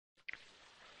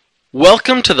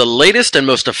Welcome to the latest and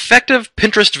most effective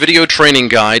Pinterest video training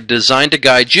guide designed to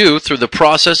guide you through the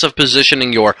process of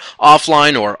positioning your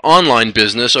offline or online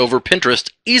business over Pinterest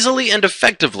easily and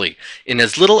effectively in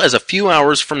as little as a few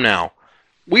hours from now.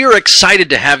 We are excited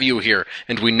to have you here,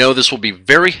 and we know this will be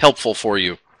very helpful for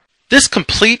you. This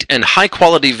complete and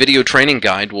high-quality video training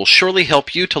guide will surely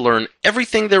help you to learn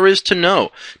everything there is to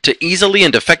know to easily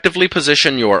and effectively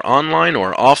position your online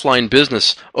or offline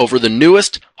business over the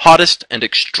newest, hottest, and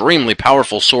extremely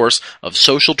powerful source of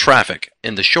social traffic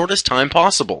in the shortest time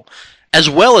possible, as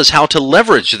well as how to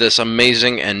leverage this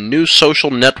amazing and new social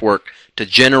network to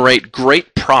generate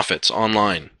great profits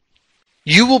online.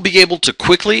 You will be able to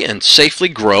quickly and safely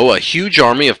grow a huge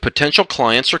army of potential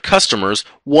clients or customers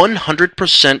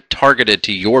 100% targeted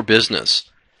to your business.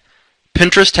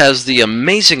 Pinterest has the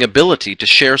amazing ability to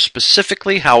share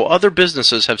specifically how other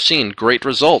businesses have seen great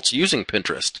results using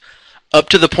Pinterest, up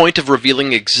to the point of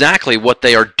revealing exactly what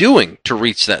they are doing to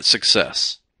reach that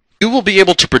success. You will be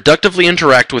able to productively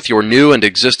interact with your new and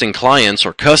existing clients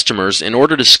or customers in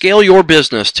order to scale your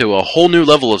business to a whole new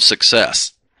level of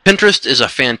success. Pinterest is a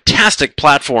fantastic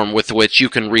platform with which you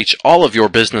can reach all of your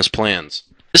business plans.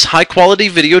 This high-quality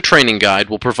video training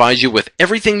guide will provide you with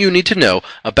everything you need to know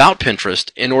about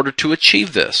Pinterest in order to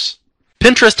achieve this.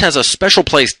 Pinterest has a special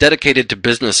place dedicated to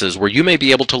businesses where you may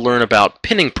be able to learn about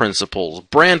pinning principles,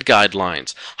 brand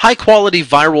guidelines, high-quality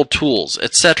viral tools,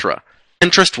 etc.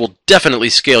 Pinterest will definitely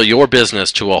scale your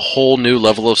business to a whole new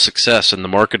level of success in the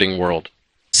marketing world.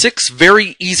 6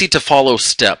 very easy-to-follow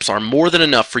steps are more than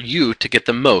enough for you to get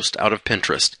the most out of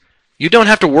Pinterest. You don't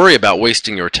have to worry about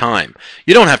wasting your time.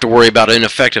 You don't have to worry about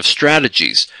ineffective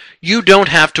strategies. You don't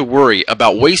have to worry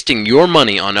about wasting your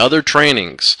money on other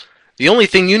trainings. The only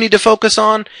thing you need to focus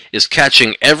on is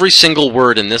catching every single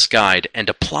word in this guide and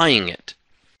applying it.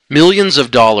 Millions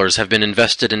of dollars have been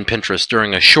invested in Pinterest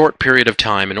during a short period of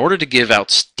time in order to give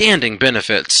outstanding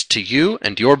benefits to you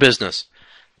and your business.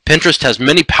 Pinterest has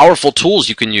many powerful tools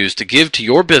you can use to give to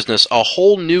your business a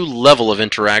whole new level of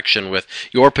interaction with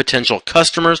your potential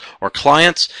customers or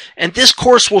clients, and this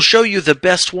course will show you the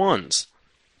best ones.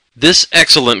 This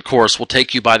excellent course will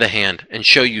take you by the hand and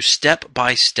show you step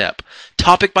by step,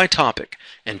 topic by topic,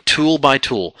 and tool by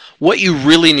tool what you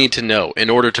really need to know in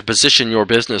order to position your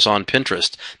business on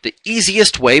Pinterest the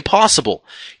easiest way possible,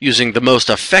 using the most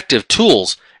effective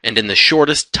tools and in the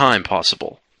shortest time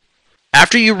possible.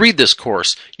 After you read this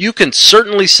course, you can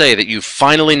certainly say that you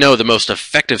finally know the most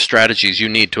effective strategies you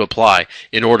need to apply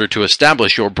in order to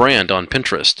establish your brand on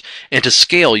Pinterest and to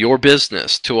scale your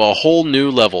business to a whole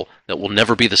new level that will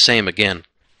never be the same again.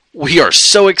 We are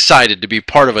so excited to be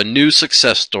part of a new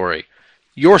success story.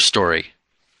 Your story.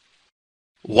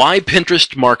 Why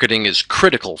Pinterest marketing is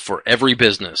critical for every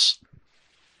business.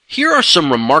 Here are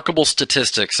some remarkable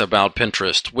statistics about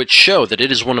Pinterest which show that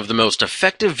it is one of the most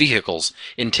effective vehicles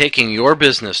in taking your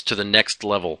business to the next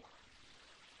level.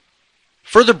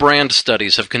 Further brand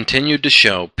studies have continued to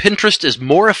show Pinterest is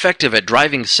more effective at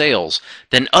driving sales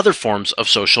than other forms of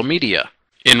social media.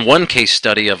 In one case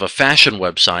study of a fashion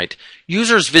website,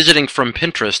 users visiting from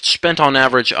Pinterest spent on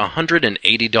average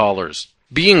 $180.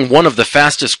 Being one of the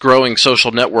fastest growing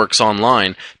social networks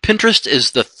online, Pinterest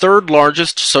is the third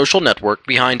largest social network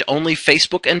behind only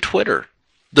Facebook and Twitter.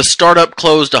 The startup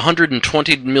closed a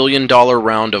 $120 million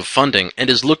round of funding and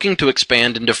is looking to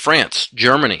expand into France,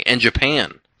 Germany, and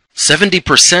Japan.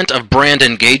 70% of brand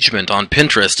engagement on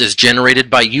Pinterest is generated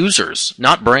by users,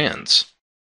 not brands.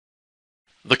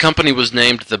 The company was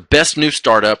named the best new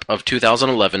startup of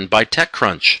 2011 by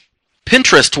TechCrunch.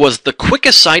 Pinterest was the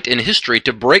quickest site in history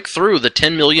to break through the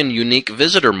 10 million unique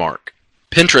visitor mark.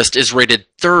 Pinterest is rated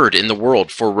 3rd in the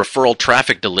world for referral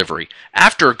traffic delivery,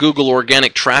 after Google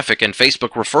organic traffic and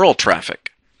Facebook referral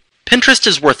traffic. Pinterest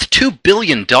is worth $2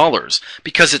 billion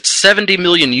because its 70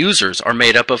 million users are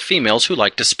made up of females who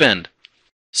like to spend.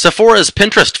 Sephora's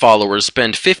Pinterest followers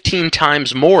spend 15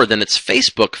 times more than its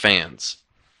Facebook fans.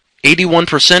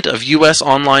 81% of U.S.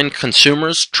 online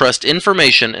consumers trust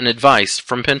information and advice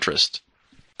from Pinterest.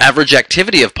 Average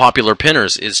activity of popular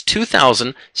pinners is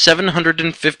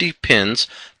 2,750 pins,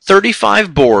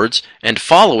 35 boards, and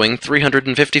following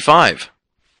 355.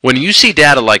 When you see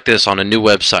data like this on a new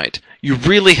website, you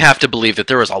really have to believe that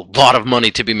there is a lot of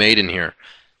money to be made in here.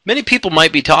 Many people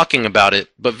might be talking about it,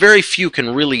 but very few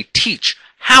can really teach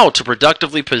how to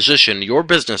productively position your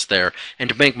business there and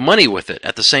to make money with it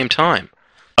at the same time.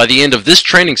 By the end of this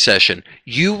training session,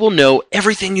 you will know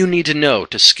everything you need to know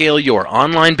to scale your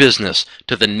online business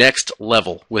to the next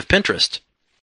level with Pinterest.